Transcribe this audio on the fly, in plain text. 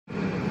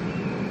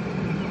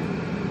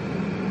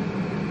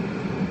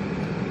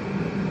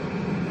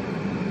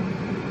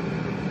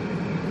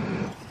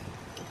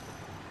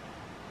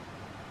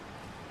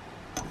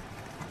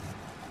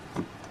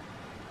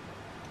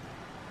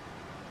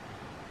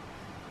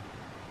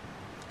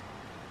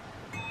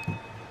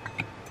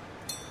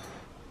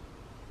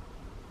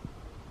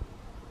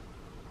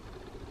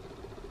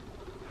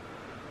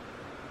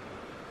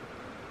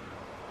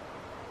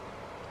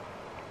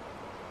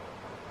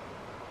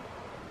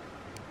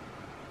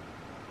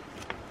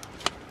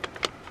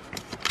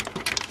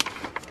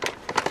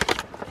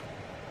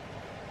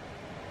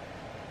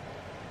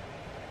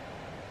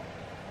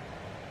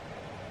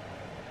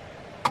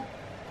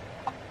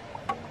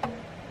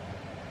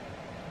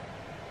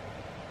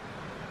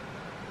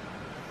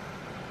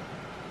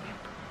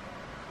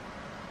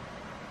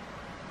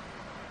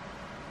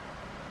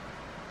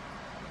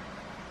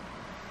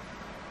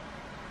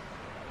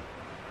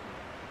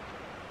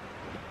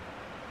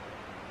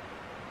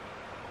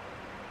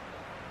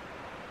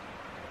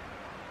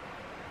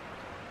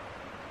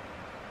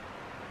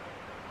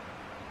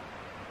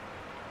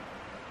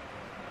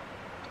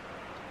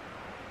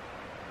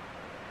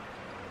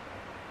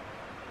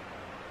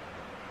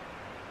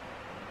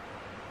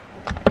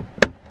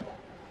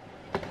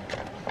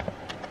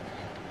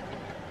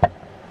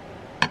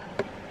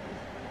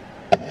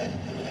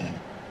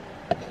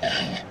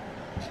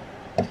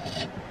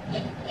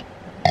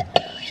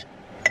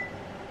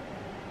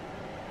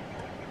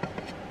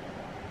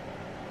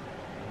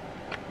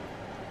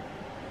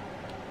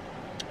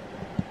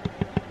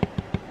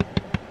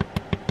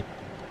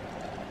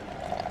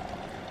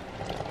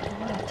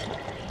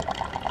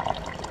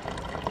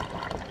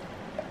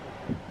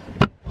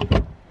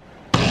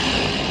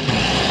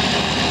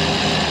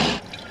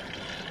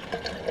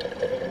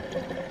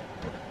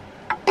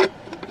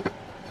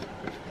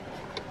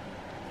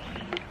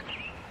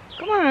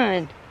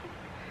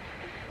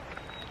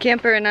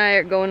Camper and I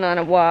are going on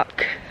a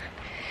walk.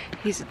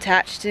 He's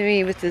attached to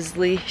me with his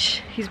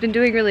leash. He's been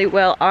doing really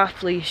well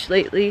off leash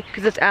lately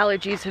because his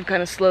allergies have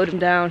kind of slowed him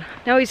down.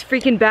 Now he's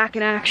freaking back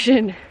in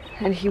action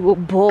and he will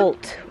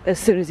bolt as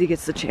soon as he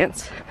gets the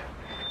chance.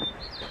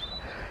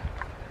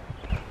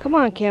 Come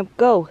on, Camp,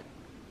 go.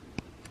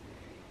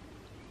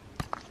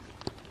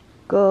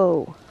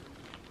 Go.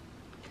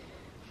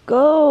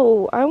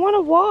 Go. I want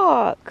to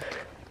walk.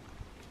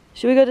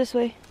 Should we go this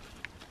way?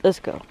 Let's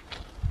go.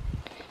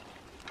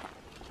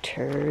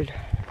 Turd.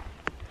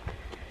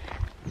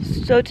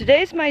 So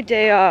today's my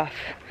day off.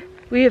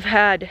 We have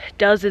had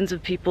dozens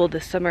of people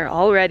this summer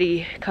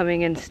already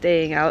coming and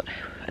staying out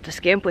at the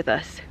Scamp with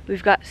us.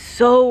 We've got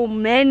so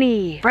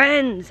many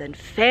friends and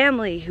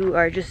family who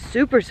are just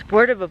super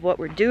supportive of what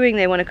we're doing.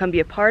 They want to come be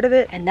a part of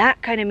it. And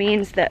that kind of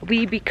means that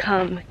we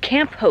become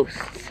camp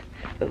hosts,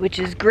 which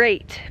is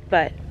great.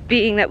 But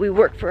being that we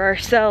work for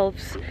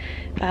ourselves,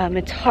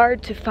 it's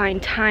hard to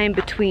find time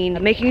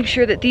between making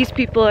sure that these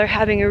people are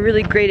having a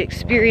really great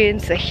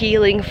experience, a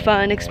healing,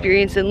 fun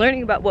experience, and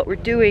learning about what we're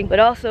doing, but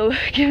also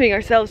giving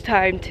ourselves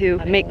time to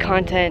make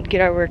content,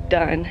 get our work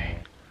done.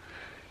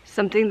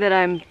 Something that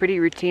I'm pretty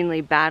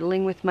routinely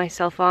battling with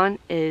myself on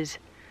is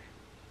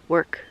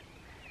work.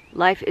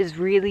 Life is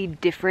really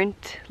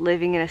different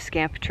living in a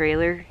Scamp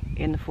trailer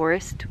in the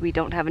forest. We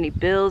don't have any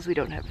bills, we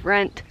don't have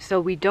rent, so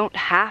we don't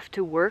have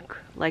to work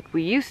like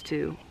we used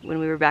to when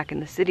we were back in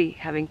the city,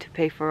 having to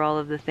pay for all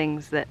of the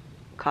things that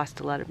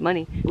cost a lot of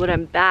money. What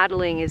I'm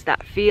battling is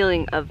that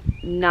feeling of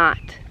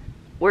not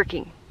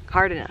working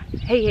hard enough.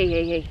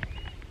 Hey,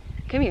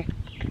 come here.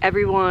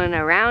 Everyone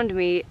around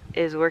me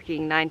is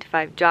working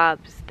 9-to-5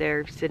 jobs.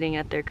 They're sitting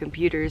at their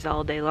computers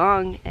all day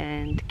long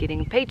and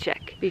getting a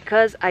paycheck.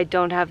 Because I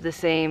don't have the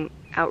same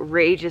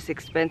outrageous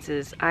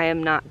expenses, I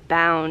am not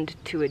bound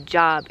to a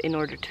job in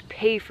order to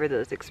pay for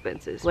those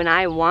expenses. When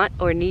I want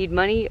or need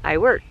money, I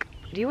work.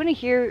 Do you want to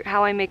hear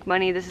how I make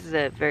money? This is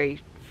a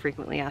very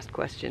frequently asked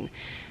question.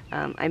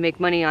 I make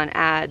money on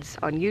ads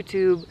on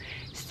YouTube,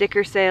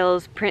 sticker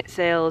sales, print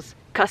sales,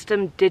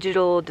 custom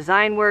digital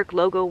design work,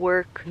 logo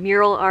work,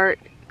 mural art,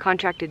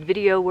 contracted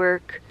video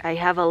work. I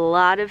have a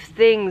lot of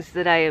things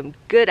that I am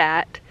good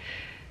at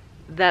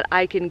that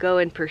I can go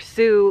and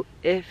pursue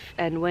if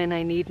and when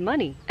I need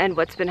money. And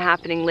what's been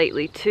happening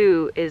lately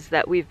too is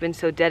that we've been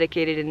so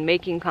dedicated in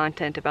making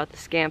content about the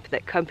Scamp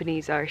that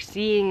companies are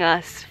seeing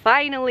us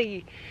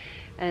finally,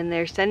 and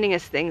they're sending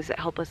us things that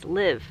help us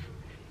live.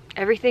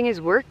 Everything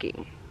is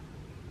working.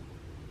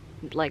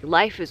 Like,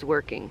 life is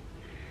working.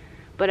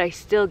 But I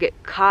still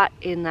get caught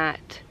in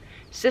that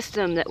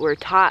system that we're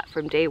taught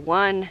from day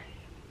one,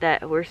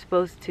 that we're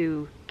supposed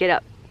to get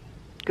up,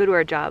 go to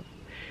our job,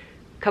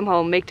 come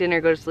home, make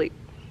dinner, go to sleep.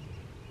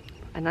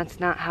 And that's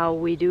not how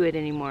we do it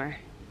anymore.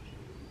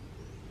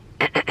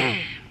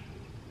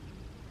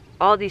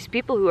 All these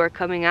people who are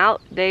coming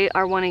out, they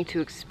are wanting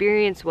to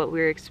experience what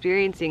we're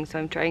experiencing, so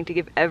I'm trying to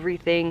give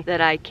everything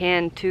that I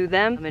can to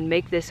them and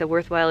make this a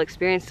worthwhile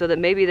experience so that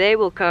maybe they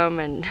will come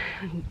and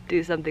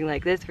do something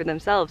like this for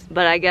themselves.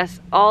 But I guess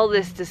all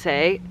this to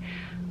say,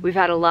 we've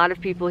had a lot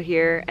of people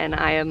here and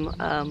I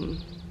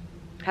am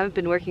haven't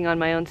been working on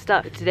my own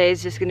stuff. But today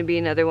is just going to be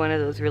another one of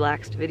those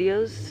relaxed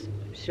videos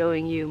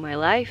showing you my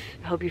life.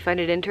 I hope you find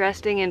it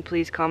interesting and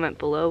please comment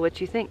below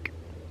what you think.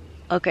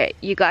 Okay,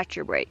 you got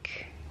your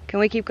break. Can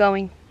we keep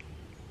going?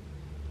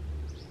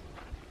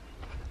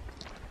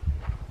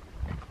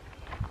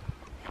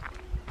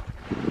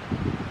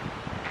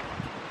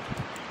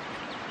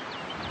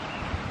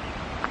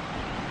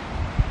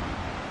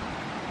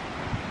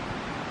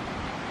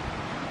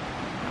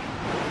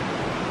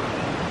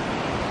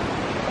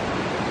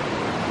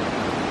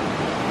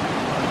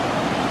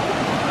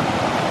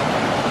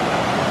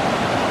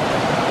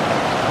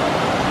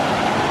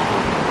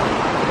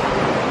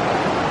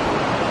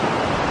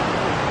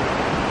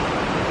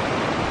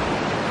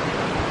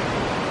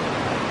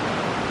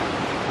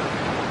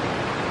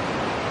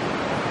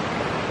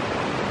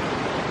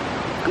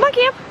 Come on,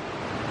 Camp.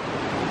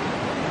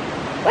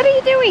 What are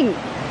you doing?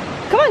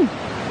 Come on.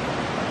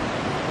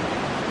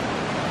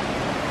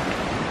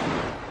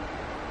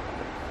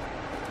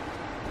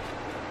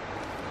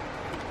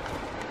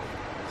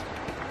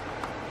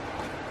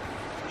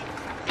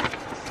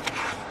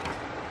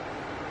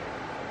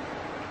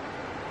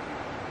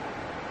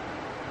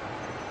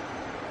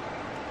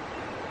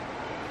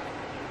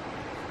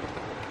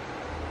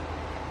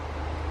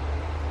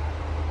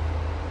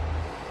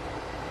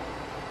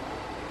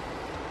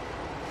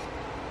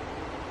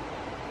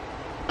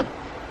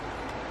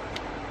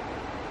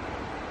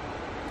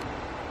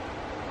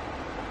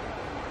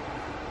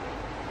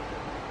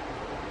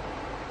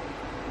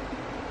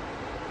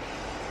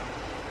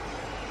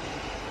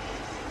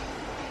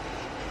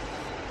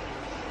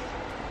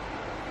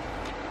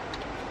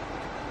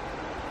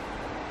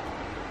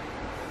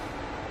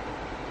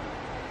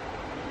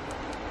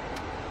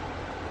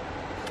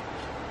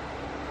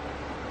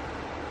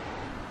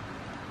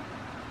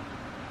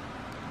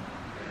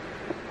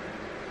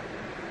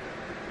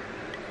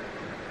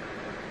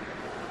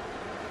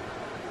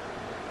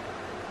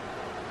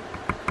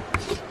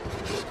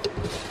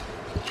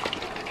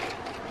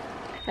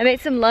 I made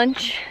some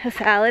lunch, a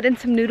salad and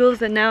some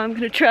noodles, and now I'm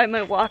gonna try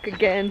my walk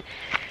again.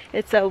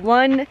 It's a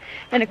 1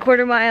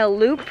 1/4 mile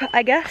loop,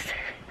 I guess.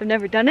 I've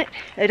never done it.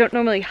 I don't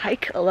normally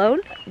hike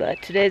alone,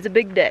 but today's a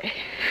big day.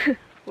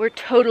 We're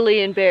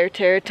totally in bear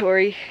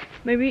territory.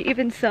 Maybe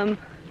even some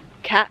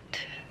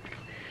cat,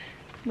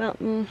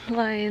 mountain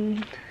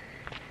lion,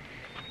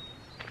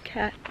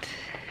 cat.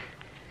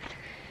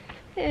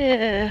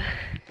 Yeah.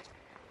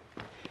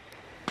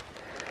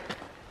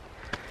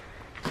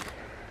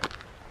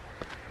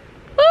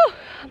 Woo!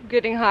 I'm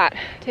getting hot.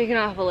 Taking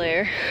off a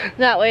layer.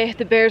 That way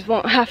the bears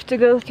won't have to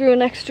go through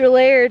an extra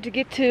layer to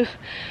get to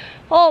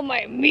all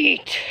my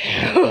meat.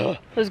 I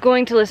was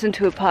going to listen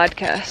to a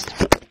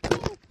podcast.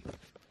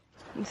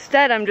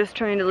 Instead, I'm just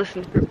trying to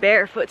listen for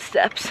bear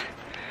footsteps.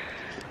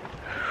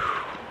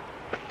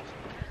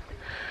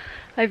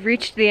 I've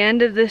reached the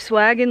end of this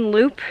wagon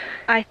loop.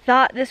 I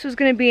thought this was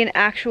going to be an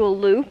actual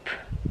loop.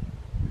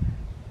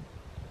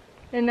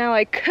 And now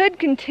I could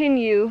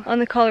continue on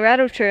the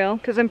Colorado Trail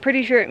because I'm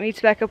pretty sure it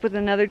meets back up with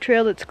another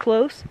trail that's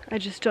close. I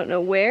just don't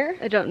know where.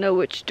 I don't know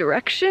which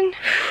direction.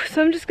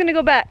 So I'm just going to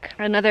go back.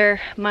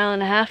 Another 1.5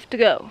 miles to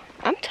go.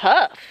 I'm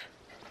tough.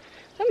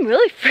 I'm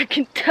really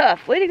freaking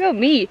tough. Way to go,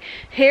 me.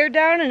 Hair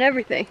down and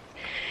everything.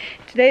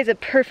 Today is a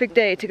perfect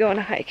day to go on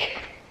a hike.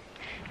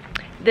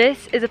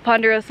 This is a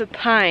ponderosa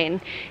pine.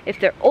 If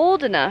they're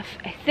old enough,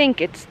 I think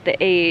it's the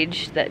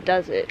age that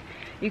does it.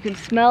 You can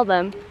smell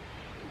them.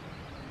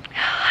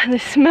 And they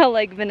smell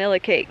like vanilla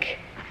cake.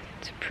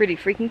 It's pretty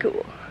freaking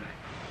cool.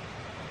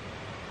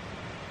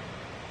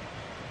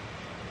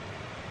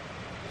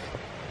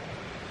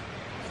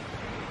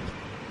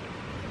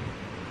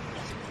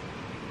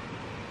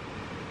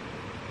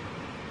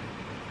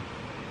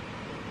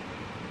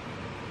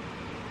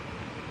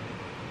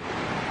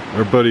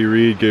 Our buddy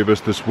Rhae gave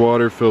us this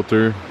water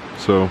filter,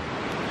 so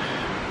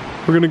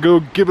we're gonna go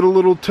give it a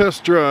little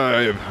test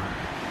drive.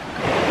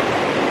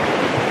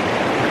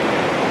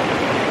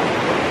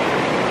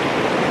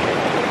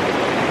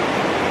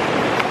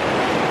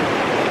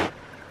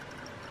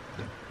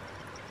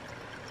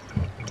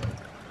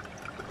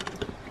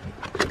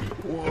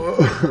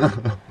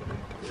 Whoa.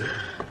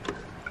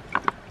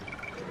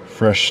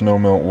 Fresh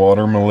snowmelt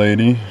water,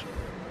 m'lady.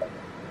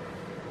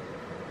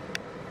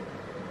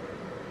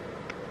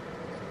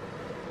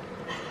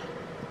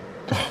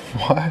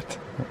 What?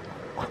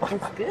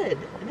 It's good.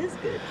 It is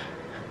good.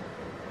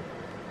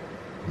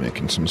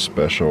 Making some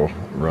special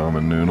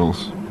ramen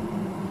noodles.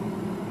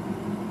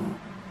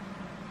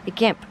 Hey,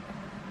 Camp,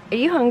 are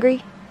you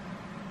hungry?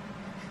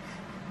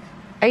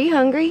 Are you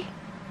hungry?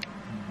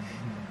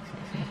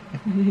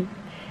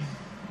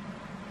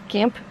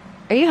 Camp,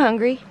 are you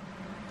hungry?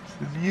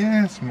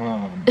 Yes,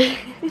 Mom.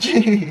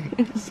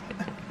 Jeez.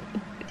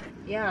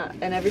 Yeah,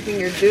 and everything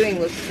you're doing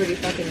looks pretty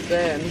fucking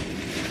thin.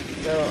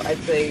 So I'd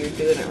say you're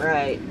doing it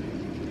right.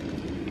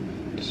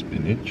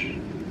 Spinach.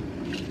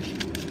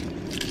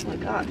 Oh my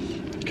gosh.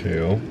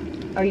 Kale.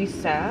 Are you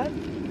sad?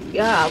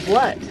 Yeah,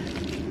 what?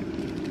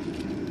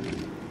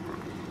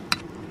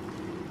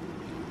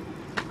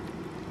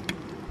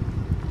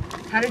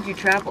 How did you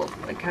travel?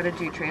 Like, how did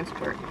you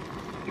transport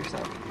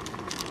yourself?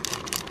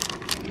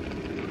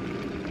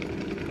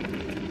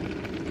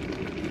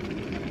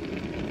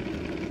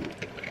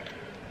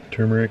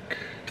 Turmeric.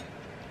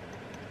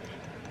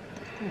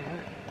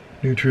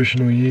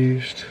 Nutritional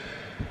yeast.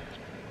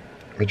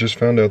 I just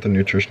found out the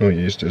nutritional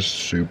yeast is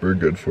super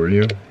good for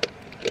you.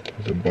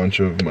 There's a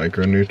bunch of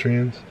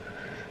micronutrients.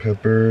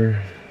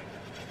 Pepper.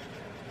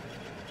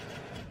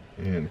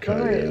 And cayenne.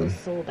 Sorry, it was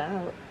sold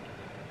out.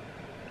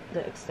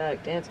 The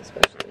ecstatic dance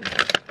especially.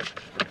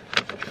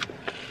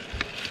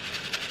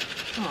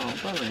 Oh,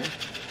 bummer.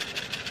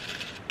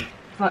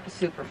 Fun,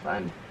 super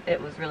fun.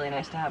 It was really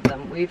nice to have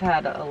them. We've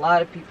had a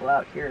lot of people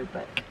out here,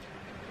 but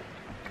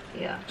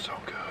yeah. So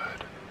good.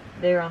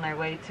 They're on their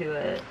way to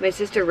it. My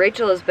sister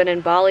Rachel has been in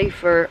Bali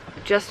for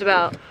just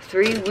about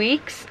 3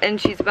 weeks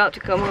and she's about to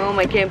come home.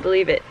 I can't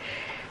believe it.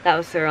 That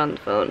was her on the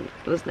phone.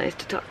 It was nice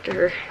to talk to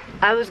her.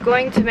 I was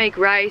going to make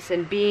rice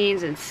and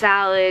beans and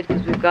salad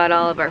because we've got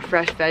all of our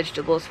fresh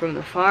vegetables from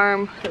the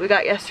farm that we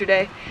got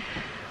yesterday.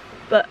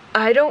 But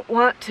I don't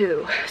want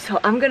to, so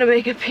I'm gonna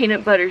make a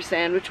peanut butter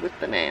sandwich with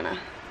banana.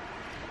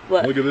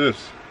 What? Look at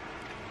this.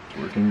 It's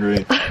working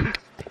great.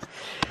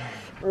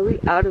 Are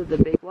we out of the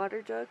big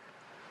water jug?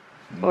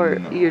 Or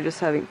No. you're just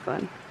having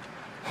fun?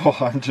 Oh,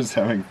 I'm just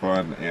having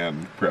fun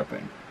and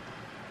prepping.